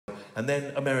And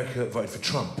then America voted for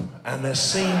Trump. And there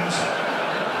seems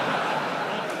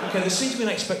to be an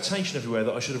expectation everywhere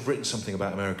that I should have written something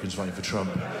about Americans voting for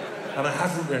Trump. And I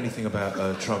haven't written anything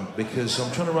about Trump because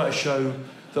I'm trying to write a show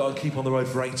that I'll keep on the road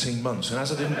for 18 months. And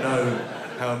as I didn't know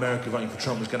how America voting for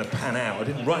Trump was going to pan out, I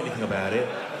didn't write anything about it.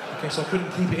 Okay, so I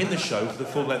couldn't keep it in the show for the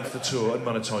full length of the tour and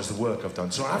monetise the work I've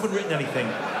done. So I haven't written anything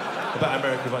about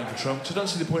America voting for Trump, so I don't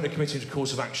see the point of committing to a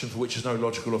course of action for which there's no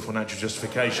logical or financial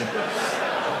justification.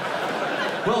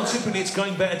 Well, typically it's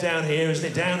going better down here, isn't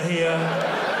it? Down here,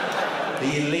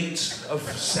 the elite of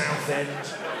Southend.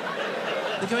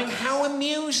 They're going, how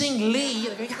amusing Lee,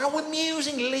 they're going, how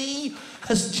amusing Lee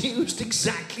has used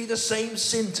exactly the same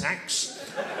syntax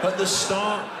at the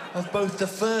start of both the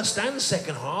first and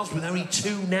second halves, with only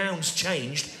 2 nouns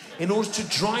changed, in order to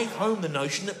drive home the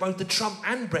notion that both the Trump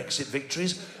and Brexit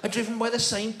victories are driven by the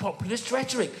same populist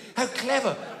rhetoric. How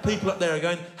clever. People up there are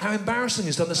going, how embarrassing,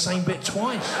 he's done the same bit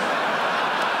twice.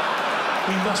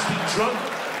 He must be drunk.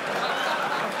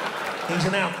 He's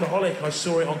an alcoholic, I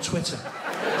saw it on Twitter.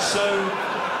 So,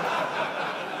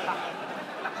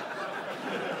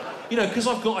 you know, because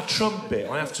I've got a Trump bit,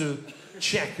 I have to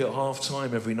check at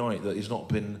half-time every night that he's not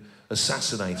been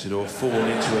assassinated or fallen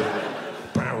into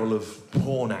a barrel of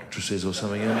porn actresses or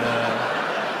something. And,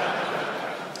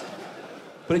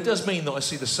 but it does mean that I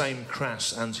see the same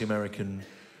crass anti-American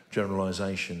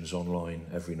generalisations online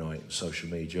every night on social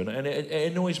media. And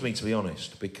it annoys me, to be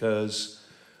honest, because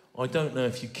I don't know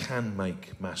if you can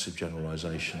make massive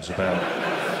generalisations about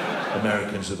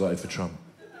Americans that voted for Trump.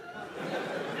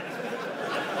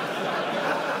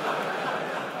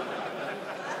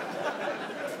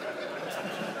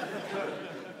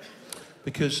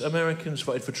 Because Americans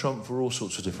voted for Trump for all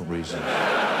sorts of different reasons.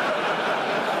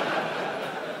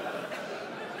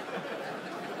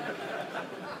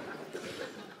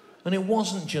 And it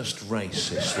wasn't just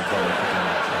racists that voted for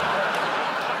Donald Trump.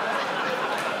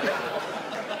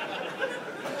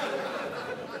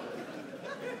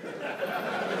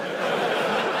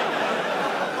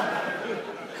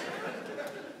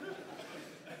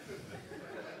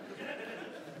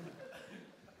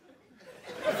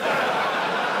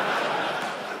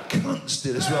 Cunts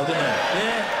did as well, didn't they?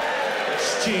 Yeah?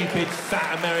 Stupid,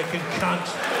 fat American cunt.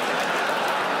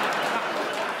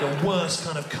 The worst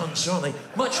kind of cunts, aren't they?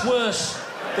 Much worse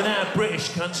than our British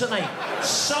cunts, aren't they?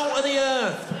 Salt of the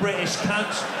earth, British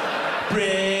cunts.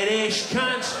 British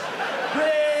cunts.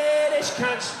 British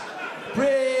cunts.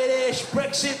 British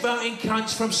Brexit voting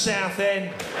cunts from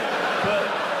Southend. But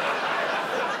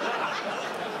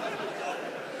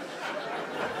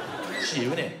it's you,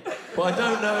 isn't it? But I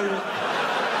don't know.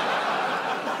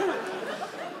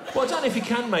 Well, I don't know if you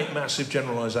can make massive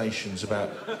generalisations about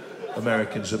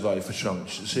Americans that voted for Trump,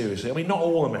 seriously. I mean, not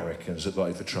all Americans that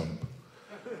voted for Trump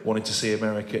wanted to see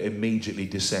America immediately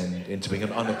descend into being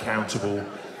an unaccountable,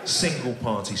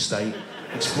 single-party state,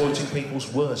 exploiting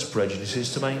people's worst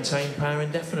prejudices to maintain power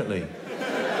indefinitely.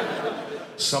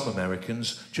 Some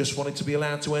Americans just wanted to be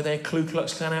allowed to wear their Ku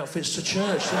Klux Klan outfits to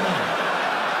church, didn't they?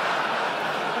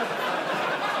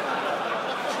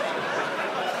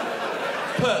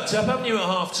 Perked up, haven't you, at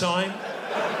half-time?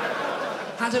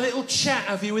 Had a little chat,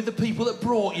 have you, with the people that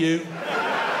brought you?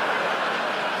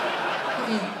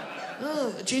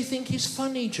 Oh, do you think he's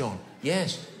funny, John?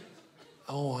 Yes.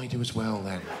 Oh, I do as well,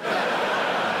 then.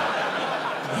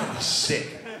 Oh,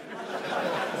 sick.